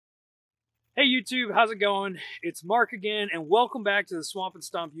Hey YouTube, how's it going? It's Mark again, and welcome back to the Swamp and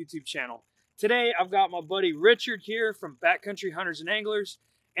Stomp YouTube channel. Today I've got my buddy Richard here from Backcountry Hunters and Anglers,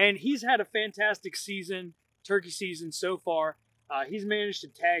 and he's had a fantastic season, turkey season so far. He's managed to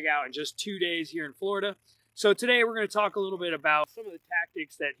tag out in just 2 days here in Florida. So today we're going to talk a little bit about some of the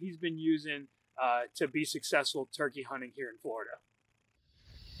tactics that he's been using to be successful turkey hunting here in Florida.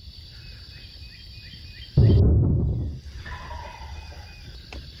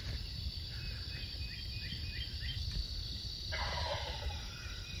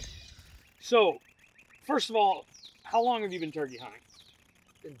 So, first of all, how long have you been turkey hunting?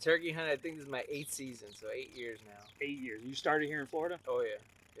 Been turkey hunting, I think this is my 8th season, so 8 years now. 8 years. You started here in Florida? Oh yeah,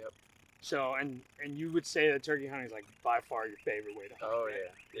 yep. So, and you would say that turkey hunting is like by far your favorite way to hunt? Oh right?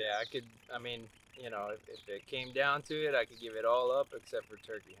 yeah. I mean, if it came down to it, I could give it all up except for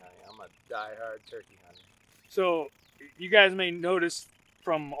turkey hunting. I'm a die-hard turkey hunter. So, you guys may notice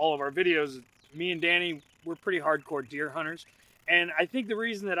from all of our videos, me and Danny, we're pretty hardcore deer hunters. And I think the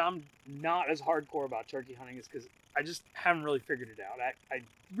reason that I'm not as hardcore about turkey hunting is because I just haven't really figured it out. I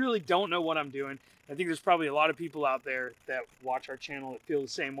really don't know what I'm doing. I think there's probably a lot of people out there that watch our channel that feel the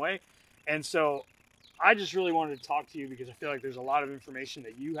same way. And so I just really wanted to talk to you because I feel like there's a lot of information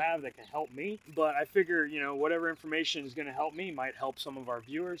that you have that can help me. But I figure, whatever information is going to help me might help some of our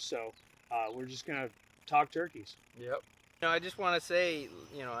viewers. So we're just going to talk turkeys. Yep. I just want to say,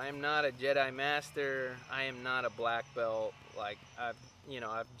 I am not a Jedi Master. I am not a black belt. Like, I've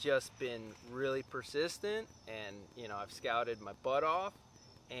just been really persistent, and I've scouted my butt off,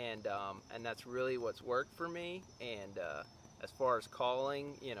 and that's really what's worked for me. And as far as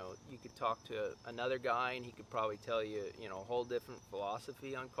calling, you could talk to another guy, and he could probably tell you, a whole different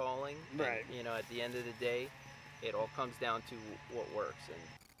philosophy on calling. Right. And, at the end of the day, it all comes down to what works. And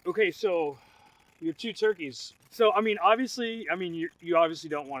okay, so you have 2 turkeys. So, you obviously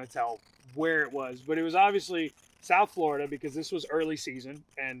don't want to tell where it was, but it was obviously South Florida because this was early season,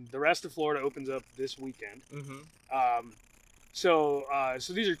 and the rest of Florida opens up this weekend. Mm-hmm. So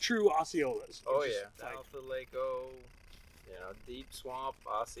these are true Osceolas. Oh yeah, South of Lake O, deep swamp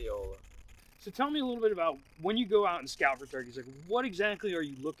Osceola. So tell me a little bit about when you go out and scout for turkeys. Like, what exactly are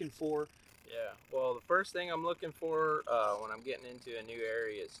you looking for? Yeah, well, the first thing I'm looking for when I'm getting into a new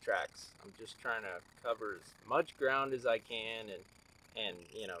area is tracks. I'm just trying to cover as much ground as I can, and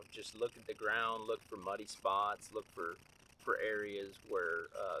just look at the ground, look for muddy spots, look for areas where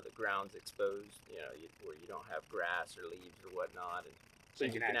the ground's exposed, where you don't have grass or leaves or whatnot, and so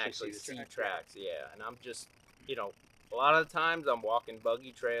you can actually see tracks. Yeah, and I'm just, a lot of the times I'm walking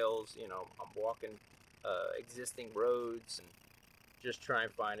buggy trails, I'm walking existing roads, and just try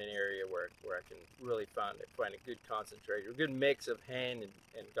and find an area where I can really find a good concentration, a good mix of hen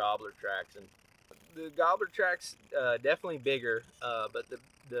and gobbler tracks. And the gobbler tracks definitely bigger, but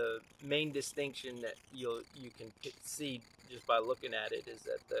the main distinction that you can see just by looking at it is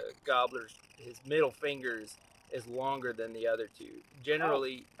that the gobbler's, his middle finger is longer than the other two.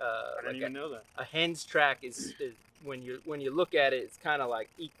 Generally, I didn't even know that. A hen's track is when you look at it, it's kind of like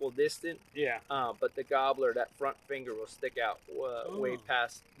equal distant. Yeah. But the gobbler, that front finger will stick out way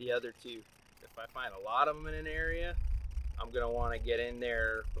past the other two. If I find a lot of them in an area, I'm gonna want to get in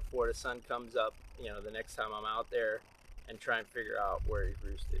there before the sun comes up. The next time I'm out there, and try and figure out where he's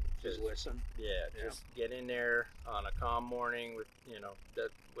roosted. Just listen. Yeah, just get in there on a calm morning with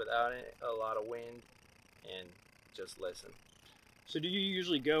without a lot of wind, and just listen. So do you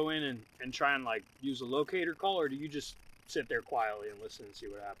usually go in and try and like use a locator call, or do you just sit there quietly and listen and see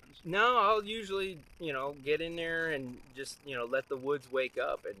what happens? No, I'll usually, get in there and just, let the woods wake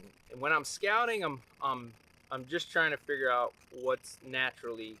up. And when I'm scouting, I'm just trying to figure out what's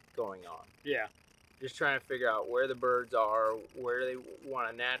naturally going on. Yeah. Just trying to figure out where the birds are, where they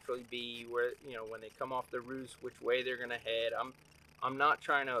want to naturally be, where, when they come off the roost, which way they're going to head. I'm not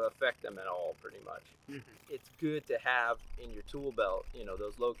trying to affect them at all, pretty much. Mm-hmm. It's good to have in your tool belt,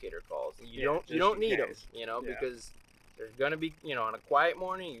 those locator calls. You don't need them, because there's gonna be, on a quiet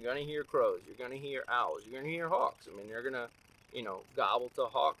morning, you're gonna hear crows, you're gonna hear owls, you're gonna hear hawks. I mean, they're gonna, gobble to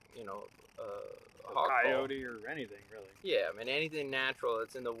hawk, a coyote or anything really. Yeah, I mean, anything natural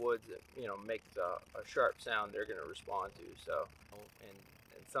that's in the woods that makes a sharp sound, they're gonna respond to. So, and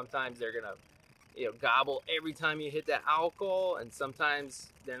sometimes they're gonna gobble every time you hit that owl call, and sometimes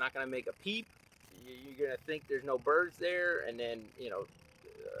they're not going to make a peep. You're going to think there's no birds there, and then,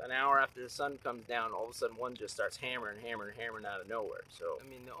 an hour after the sun comes down, all of a sudden one just starts hammering out of nowhere. So, I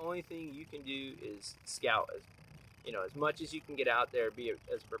mean, the only thing you can do is scout as much as you can get out there, be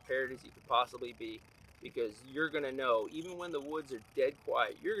as prepared as you could possibly be, because you're going to know, even when the woods are dead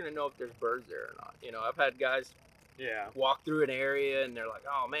quiet, you're going to know if there's birds there or not. I've had guys Yeah. walk through an area and they're like,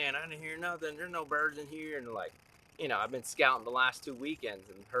 oh man, I didn't hear nothing. There's no birds in here. And like, you know, I've been scouting the last 2 weekends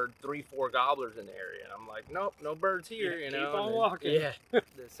and heard 3-4 gobblers in the area. And I'm like, nope, no birds here, Yeah, you know. keep on and then, walking. Yeah.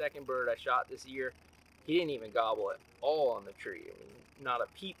 The second bird I shot this year, he didn't even gobble at all on the tree. I mean, not a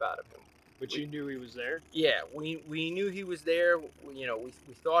peep out of him. But you knew he was there? Yeah, we knew he was there. You know, we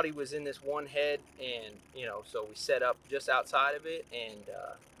thought he was in this one head, and, you know, so we set up just outside of it, and,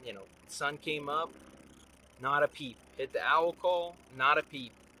 you know, sun came up, not a peep. Hit the owl call, not a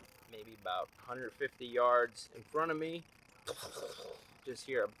peep. Maybe about 150 yards in front of me, just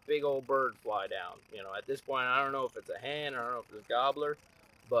hear a big old bird fly down. You know, at this point, I don't know if it's a hen, I don't know if it's a gobbler,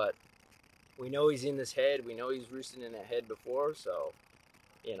 but we know he's in this head. We know he's roosting in that head before, so,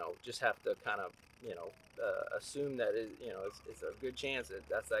 you know, just have to kind of, you know, assume that it's a good chance that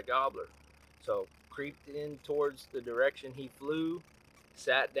that's that gobbler. So creeped in towards the direction he flew,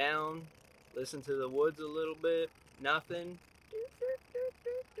 sat down, listened to the woods a little bit, nothing.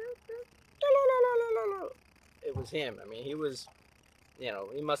 It was him. I mean, he was, you know,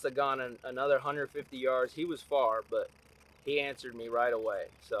 he must have gone another 150 yards. He was far, but he answered me right away.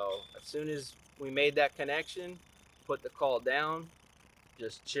 So as soon as we made that connection, put the call down,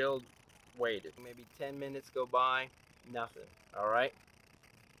 just chilled, waited. Maybe 10 minutes go by, nothing. All right.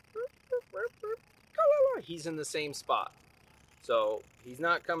 He's in the same spot. So he's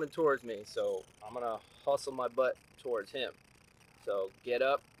not coming towards me. So I'm going to hustle my butt towards him. So get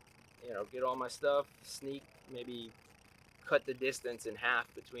up, you know, get all my stuff, sneak, maybe cut the distance in half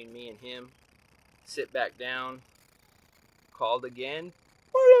between me and him, sit back down, called again.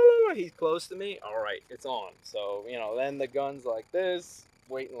 He's close to me. All right, it's on. So, you know, then the gun's like this,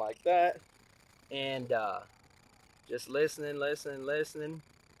 waiting like that, and just listening.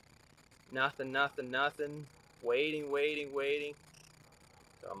 Nothing. Waiting.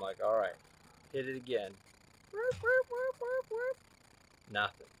 So I'm like, all right, hit it again.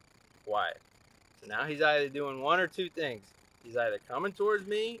 Nothing. Quiet. So now he's either doing one or two things. He's either coming towards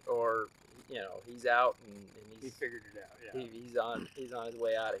me, or, you know, he's out and He figured it out. Yeah. he's on his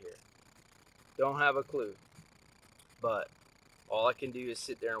way out of here. Don't have a clue. But all I can do is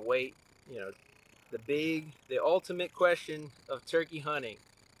sit there and wait. You know, the ultimate question of turkey hunting: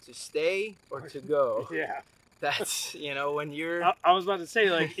 to stay or to go. Yeah. That's, you know, when you're. I was about to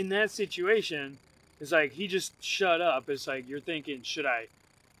say, like, in that situation, it's like he just shut up. It's like you're thinking, should I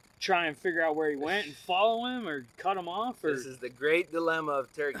try and figure out where he went and follow him, or cut him off? Or This is the great dilemma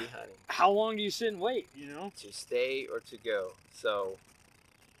of turkey hunting: how long do you sit and wait? You know, to stay or to go. So,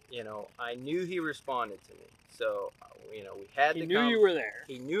 you know, I knew he responded to me. So, you know, we had he knew you were there.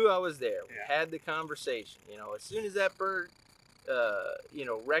 He knew I was there. We Yeah. had the conversation. You know, as soon as that bird, you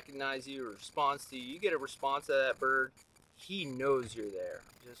know, recognizes you or responds to you, you get a response to that bird. He knows you're there.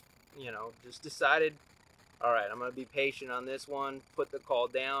 Just decided, all right, I'm going to be patient on this one. Put the call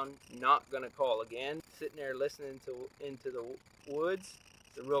down. Not going to call again. Sitting there listening into the woods.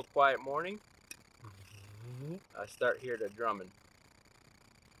 It's a real quiet morning. I start hearing the drumming.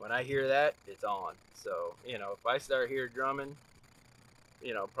 When I hear that, it's on. So, you know, if I start hearing drumming,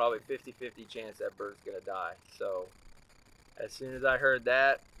 you know, probably 50-50 chance that bird's going to die. So, as soon as I heard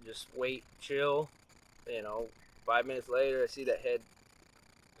that, just wait, chill. You know, 5 minutes later, I see that head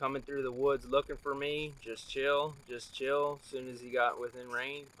coming through the woods looking for me. Just chill. As soon as he got within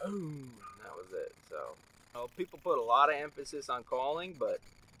range, boom, that was it. So, you know, people put a lot of emphasis on calling, but,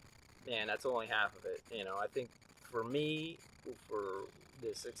 man, that's only half of it. You know, I think for me, for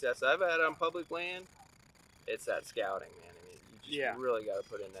the success I've had on public land, it's that scouting, man. I mean, you just really got to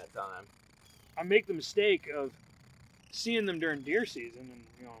put in that time. I make the mistake of seeing them during deer season, and,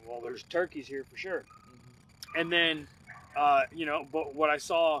 you know, well, there's turkeys here for sure. And then, you know, but what I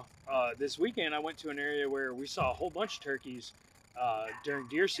saw this weekend, I went to an area where we saw a whole bunch of turkeys during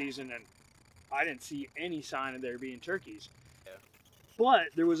deer season, and I didn't see any sign of there being turkeys. Yeah. But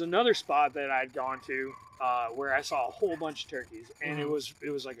there was another spot that I'd gone to where I saw a whole bunch of turkeys, and it was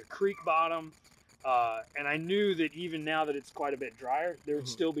like a creek bottom, and I knew that even now that it's quite a bit drier, there would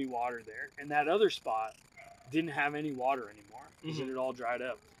still be water there. And that other spot didn't have any water anymore because it had all dried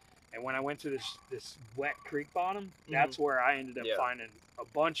up. And when I went to this wet creek bottom, that's where I ended up finding a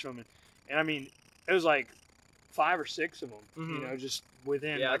bunch of them. And I mean, it was like 5 or 6 of them, you know, just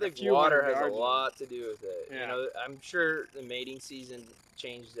within. Yeah, like I think a few water has a yards lot to do with it. Yeah. You know, I'm sure the mating season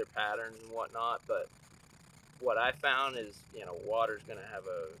changed their patterns and whatnot, but what I found is, you know, water's going to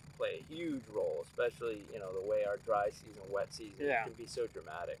play a huge role, especially, you know, the way our dry season, wet season can be so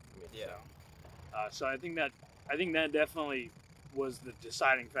dramatic. I mean, So I think that definitely was the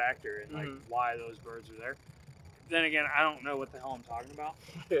deciding factor in like why those birds were there. then again, I don't know what the hell I'm talking about.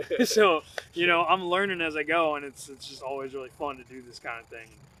 So, you know, I'm learning as I go, and it's just always really fun to do this kind of thing.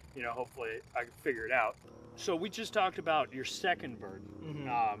 You know, hopefully I can figure it out. So we just talked about your second bird.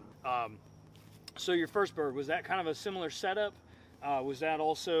 So your first bird, was that kind of a similar setup? Was that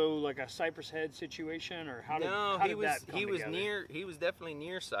also like a cypress head situation, or how did that come together? He was definitely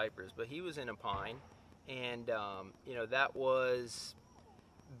near cypress, but he was in a pine, and you know, that was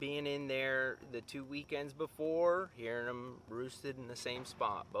being in there the 2 weekends before, hearing them roosted in the same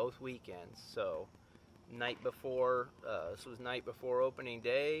spot both weekends. So night before, this was night before opening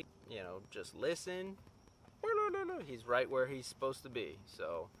day, you know, just listen. He's right where he's supposed to be.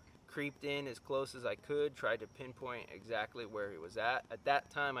 So creeped in as close as I could, tried to pinpoint exactly where he was at. At that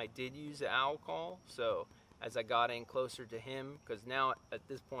time I did use the owl call, so as I got in closer to him, because now at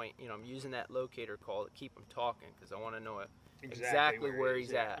this point, you know, I'm using that locator call to keep him talking, because I want to know exactly where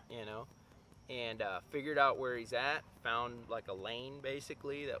he's at, you know. And figured out where he's at, found like a lane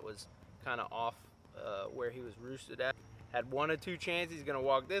basically that was kind of off where he was roosted at. Had 1 or 2 chances he's gonna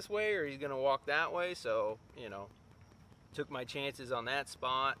walk this way or he's gonna walk that way, so, you know, took my chances on that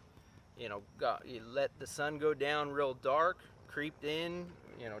spot. You know, you let the sun go down real dark, creeped in,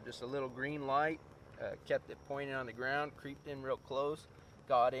 you know, just a little green light, kept it pointed on the ground, creeped in real close,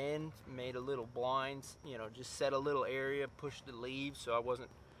 got in, made a little blinds, you know, just set a little area, pushed the leaves so I wasn't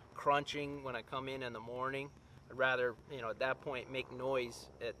crunching when I come in the morning. I'd rather, you know, at that point make noise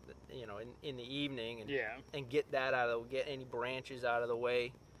at, you know, in the evening, and get that out of, get any branches out of the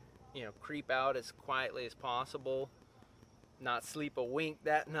way, you know, creep out as quietly as possible. Not sleep a wink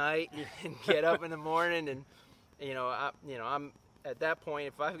that night, and get up in the morning, and I'm at that point,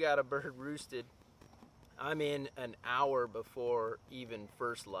 if I've got a bird roosted, I'm in an hour before even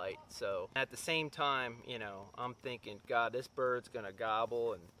first light. So at the same time, you know, I'm thinking, God, this bird's gonna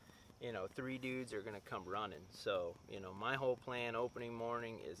gobble, and you know, 3 dudes are gonna come running. So, you know, my whole plan opening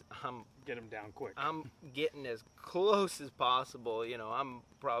morning is get him down quick. I'm getting as close as possible. You know, I'm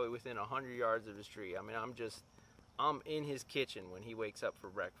probably within 100 yards of his tree. I mean, I'm in his kitchen when he wakes up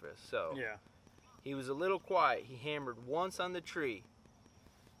for breakfast. So yeah, he was a little quiet. He hammered once on the tree.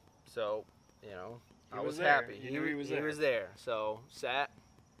 So, you know, I was happy. He was there. So sat,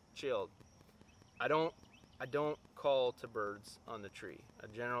 chilled. I don't call to birds on the tree. I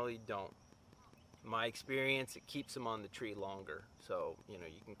generally don't. My experience, it keeps them on the tree longer. So, you know,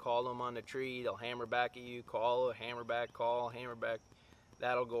 you can call them on the tree, they'll hammer back at you, call, hammer back, call, hammer back.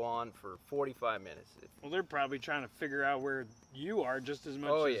 That'll go on for 45 minutes. Well, they're probably trying to figure out where you are just as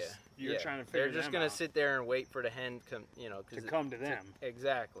much as you're trying to figure them out. They're just going to sit there and wait for the hen to come to them.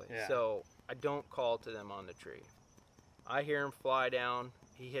 Exactly. Yeah. So I don't call to them on the tree. I hear him fly down.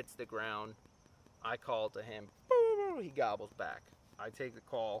 He hits the ground. I call to him. He gobbles back. I take the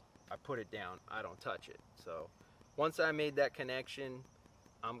call. I put it down. I don't touch it. So once I made that connection,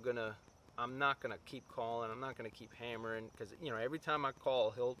 I'm not gonna keep calling. I'm not gonna keep hammering, because you know, every time I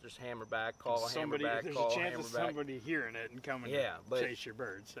call, he'll just hammer back, hammer back, there's call, a chance hammer of back. somebody hearing it and coming to chase your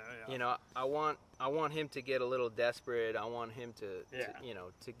bird. So you know, I want him to get a little desperate. I want him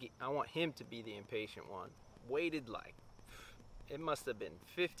I want him to be the impatient one. Waited like, it must have been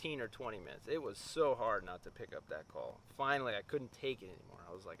 15 or 20 minutes. It was so hard not to pick up that call. Finally, I couldn't take it anymore.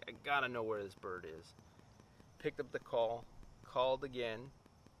 I was like, I gotta know where this bird is. Picked up the call, called again.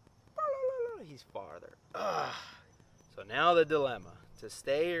 He's farther. So now the dilemma, to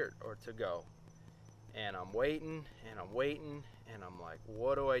stay or to go. And I'm waiting, and I'm waiting, and I'm like,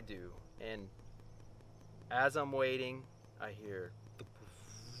 what do I do? And as I'm waiting, I hear,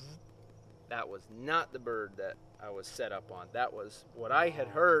 that was not the bird that I was set up on. That was what I had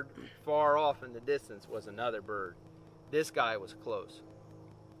heard far off in the distance, was another bird. This guy was close.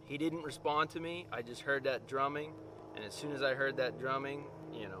 He didn't respond to me. I just heard that drumming, and as soon as I heard that drumming,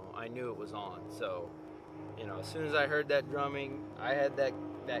 you know, I knew it was on. So, you know, as soon as I heard that drumming, I had that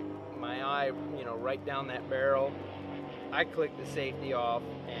my eye, you know, right down that barrel. I clicked the safety off,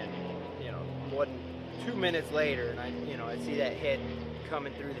 and you know, wasn't 2 minutes later, and I see that head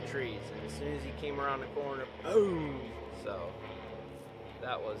coming through the trees, and as soon as he came around the corner, boom! So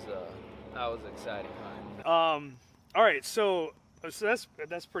that was an exciting time. All right, so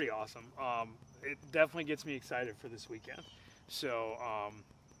that's pretty awesome. It definitely gets me excited for this weekend. So,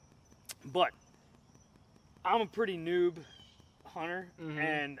 but I'm a pretty noob hunter,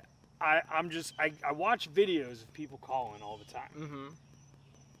 and I watch videos of people calling all the time,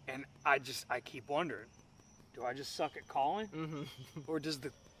 and I keep wondering, do I just suck at calling, or does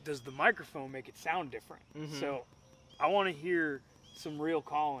the microphone make it sound different? So I want to hear some real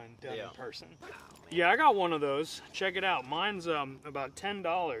calling done in person. Yeah, I got one of those. Check it out. Mine's about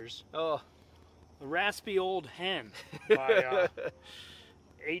 $10. Oh. The Raspy Old Hen by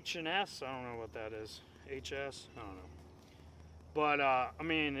H&S. I don't know what that is. HS? I don't know. But, I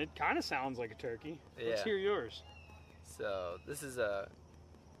mean, it kind of sounds like a turkey. Yeah. Let's hear yours. So, this is a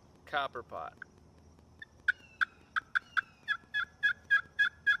copper pot.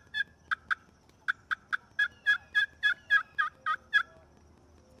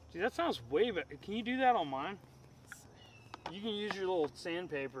 See, that sounds way better. Can you do that on mine? You can use your little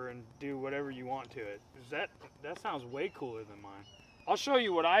sandpaper and do whatever you want to it. That sounds way cooler than mine. I'll show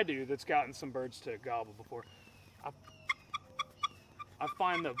you what I do that's gotten some birds to gobble before. I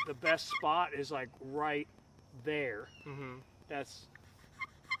find the best spot is like right there. Mm-hmm. That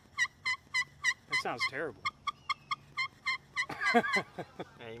sounds terrible. Yeah,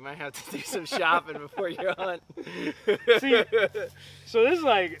 you might have to do some shopping before you hunt. See, so this is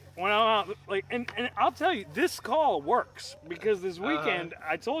like when I'm out, like, and I'll tell you, this call works because this weekend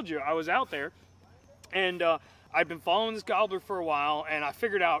I told you I was out there, and I've been following this gobbler for a while, and I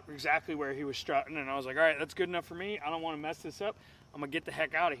figured out exactly where he was strutting, and I was like, all right, that's good enough for me. I don't want to mess this up. I'm gonna get the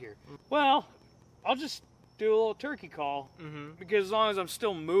heck out of here. Well, I'll just do a little turkey call because as long as I'm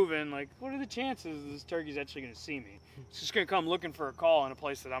still moving, like, what are the chances this turkey's actually gonna see me? It's just gonna come looking for a call in a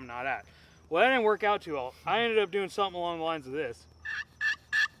place that I'm not at. Well, that didn't work out too well. I ended up doing something along the lines of this.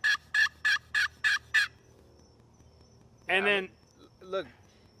 And then, look,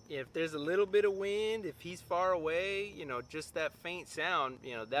 if there's a little bit of wind, if he's far away, you know, just that faint sound,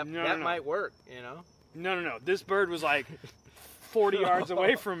 you know, that might work, you know? No. This bird was like 40 yards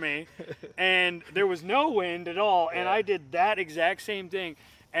away from me, and there was no wind at all, and I did that exact same thing,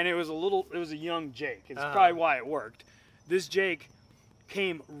 and it was a young Jake. It's probably why it worked. This Jake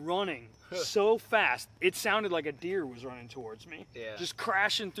came running so fast, it sounded like a deer was running towards me, just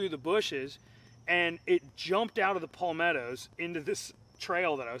crashing through the bushes, and it jumped out of the palmettos into this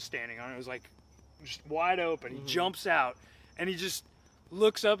trail that I was standing on. It was like just wide open. He jumps out, and he just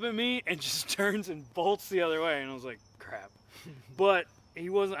looks up at me and just turns and bolts the other way, and I was like, crap. But he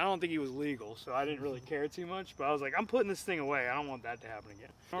wasn't, I don't think he was legal, so I didn't really care too much, but I was like, I'm putting this thing away. I don't want that to happen again.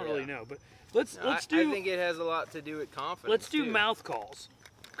 I don't really know, but let's do... I think it has a lot to do with confidence. Let's do mouth calls,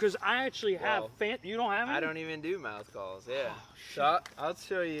 because I actually have... you don't have any? I don't even do mouth calls, yeah. Oh, so I'll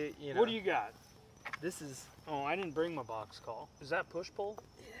show you, you know. What do you got? This is... Oh, I didn't bring my box call. Is that push-pull?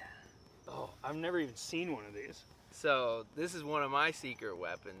 Yeah. Oh, I've never even seen one of these. So this is one of my secret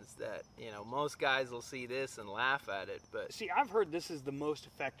weapons that, you know, most guys will see this and laugh at it, but... See, I've heard this is the most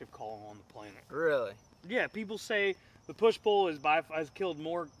effective call on the planet. Really? Yeah, people say the push-pull has killed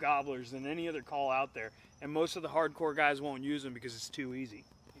more gobblers than any other call out there, and most of the hardcore guys won't use them because it's too easy.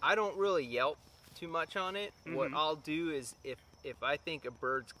 I don't really yelp too much on it. What I'll do is if I think a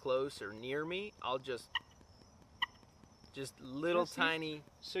bird's close or near me, I'll just little tiny...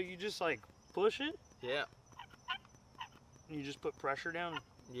 So you just like push it? Yeah. And you just put pressure down?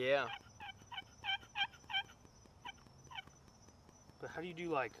 Yeah. But how do you do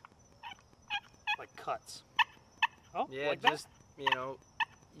like cuts? Oh, yeah, like just, you know,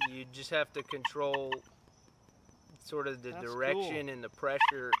 you just have to control sort of the direction and the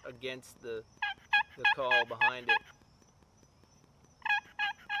pressure against the call behind it.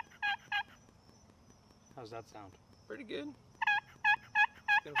 How's that sound? Pretty good.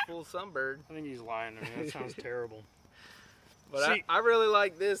 It's gonna fool some bird. I think he's lying to me. That sounds terrible. But see, I really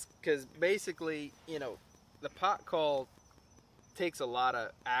like this because basically, you know, the pot call takes a lot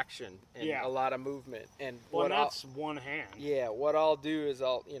of action and a lot of movement. And that's one hand. Yeah, what I'll do is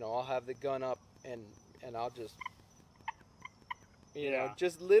I'll have the gun up and I'll just, you know,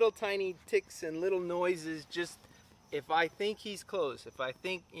 just little tiny ticks and little noises. Just if I think he's close, if I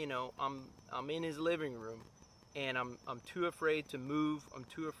think, you know, I'm in his living room and I'm too afraid to move, I'm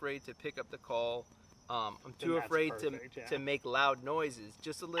too afraid to pick up the call. I'm too afraid to make loud noises.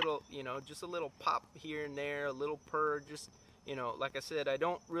 Just a little, you know, just a little pop here and there, a little purr. Just, you know, like I said, I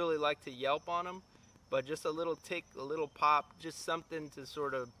don't really like to yelp on them, but just a little tick, a little pop, just something to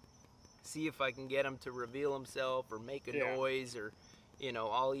sort of see if I can get him to reveal himself or make a noise, or, you know,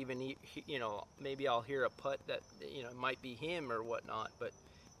 I'll even, you know, maybe I'll hear a putt that, you know, might be him or whatnot, but,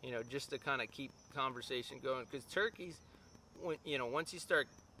 you know, just to kind of keep conversation going, because turkeys, when, you know, once you start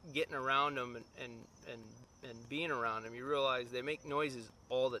getting around them and being around them, you realize they make noises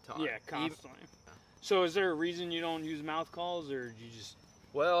all the time. Yeah, constantly. So is there a reason you don't use mouth calls, or you just...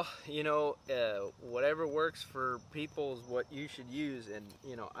 Well, you know, whatever works for people is what you should use. And,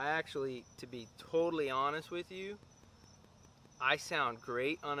 you know, I actually, to be totally honest with you, I sound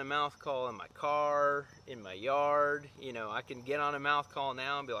great on a mouth call in my car, in my yard. You know, I can get on a mouth call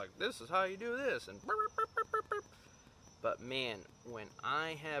now and be like, this is how you do this. And But man, when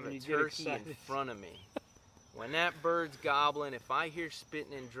I have When a you get turkey in excited. front of me, when that bird's gobbling, if I hear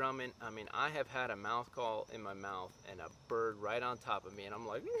spitting and drumming, I mean, I have had a mouth call in my mouth and a bird right on top of me, and I'm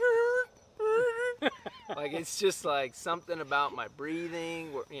like, like it's just like something about my breathing,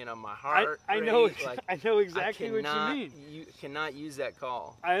 you know, my heart I know, rate, like, I know exactly what you mean. You cannot use that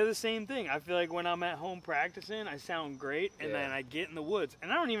call. I have the same thing. I feel like when I'm at home practicing, I sound great, and Yeah. then I get in the woods,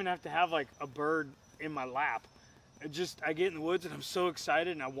 and I don't even have to have like a bird in my lap. I get in the woods, and I'm so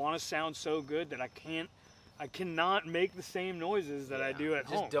excited, and I want to sound so good that I cannot make the same noises that I do at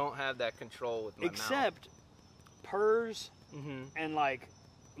home. Just don't have that control with my mouth. Except purrs Mm-hmm. and like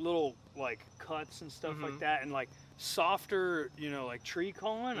little like cuts and stuff like that, and like softer, you know, like tree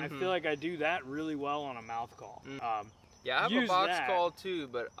calling. I feel like I do that really well on a mouth call. Yeah, I have a use box that. call too,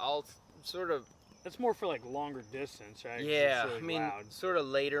 but I'll sort of, That's more for like longer distance, right? 'Cause yeah, it's really I mean, loud. sort of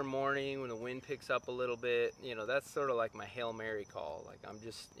later morning when the wind picks up a little bit, you know, that's sort of like my Hail Mary call. Like I'm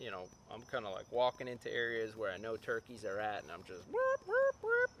just, you know, I'm kind of like walking into areas where I know turkeys are at, and I'm just, whoop, whoop,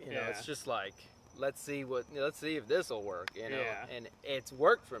 whoop, you know, it's just like, let's see if this will work, you know, and it's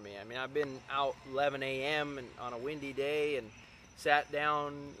worked for me. I mean, I've been out 11 a.m. and on a windy day and sat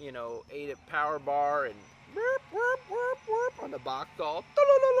down, you know, ate a power bar and whoop, whoop, whoop, whoop, on the box call,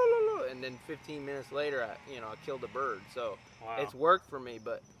 and then 15 minutes later, I killed a bird. So it's worked for me.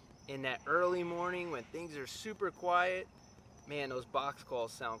 But in that early morning when things are super quiet, man, those box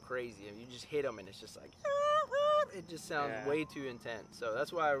calls sound crazy. And you just hit them, and it's just like, it just sounds way too intense. So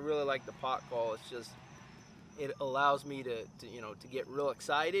that's why I really like the pot call. It's just, it allows me to get real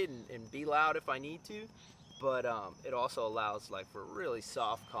excited and be loud if I need to. But it also allows like for really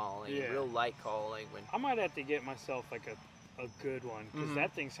soft calling, real light calling. When I might have to get myself like a good one, because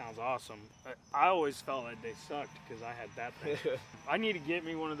that thing sounds awesome. I always felt like they sucked because I had that thing. I need to get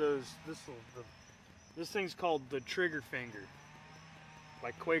me one of those. This thing's called the Trigger Finger,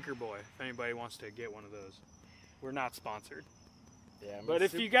 like Quaker Boy. If anybody wants to get one of those, we're not sponsored. Yeah, I mean, but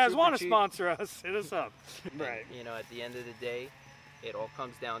if you guys want to sponsor us, hit us up. Right. You know, at the end of the day, it all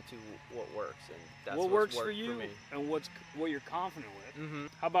comes down to what works, and that's what works for you, me. And what you're confident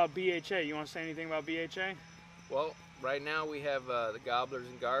with. How about BHA? You want to say anything about BHA? Well, right now we have the Gobblers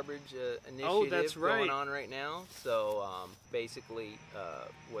and Garbage initiative going on right now. So basically,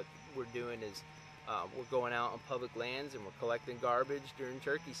 what we're doing is we're going out on public lands and we're collecting garbage during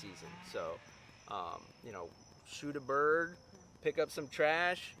turkey season. So, shoot a bird, pick up some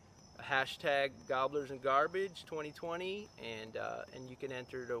trash, hashtag Gobblers and Garbage 2020, and you can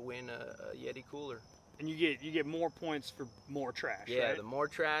enter to win a Yeti cooler. And you get more points for more trash. Yeah, right? The more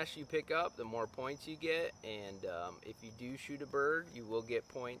trash you pick up, the more points you get. And if you do shoot a bird, you will get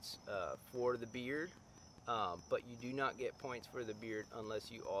points for the beard. But you do not get points for the beard unless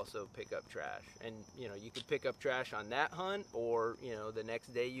you also pick up trash. And you can pick up trash on that hunt, or the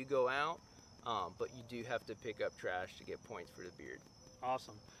next day you go out. But you do have to pick up trash to get points for the beard.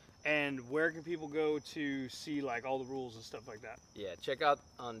 Awesome. And where can people go to see like all the rules and stuff like that? Yeah,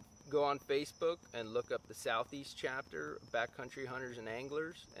 go on Facebook and look up the Southeast chapter, Backcountry Hunters and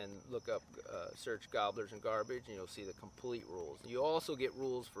Anglers, and look up, search Gobblers and Garbage, and you'll see the complete rules. You also get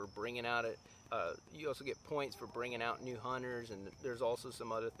rules for bringing out you also get points for bringing out new hunters, and there's also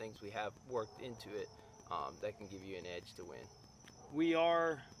some other things we have worked into it that can give you an edge to win. We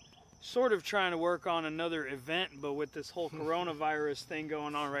are sort of trying to work on another event, but with this whole coronavirus thing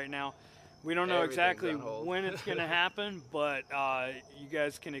going on right now, we don't know exactly when it's going to happen, but you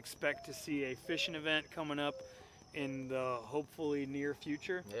guys can expect to see a fishing event coming up in the hopefully near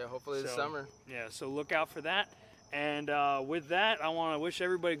future. Yeah, hopefully this summer. Yeah, so look out for that. And with that, I want to wish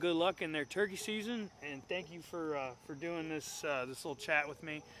everybody good luck in their turkey season, and thank you for doing this little chat with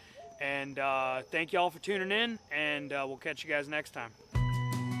me. And thank you all for tuning in, and we'll catch you guys next time.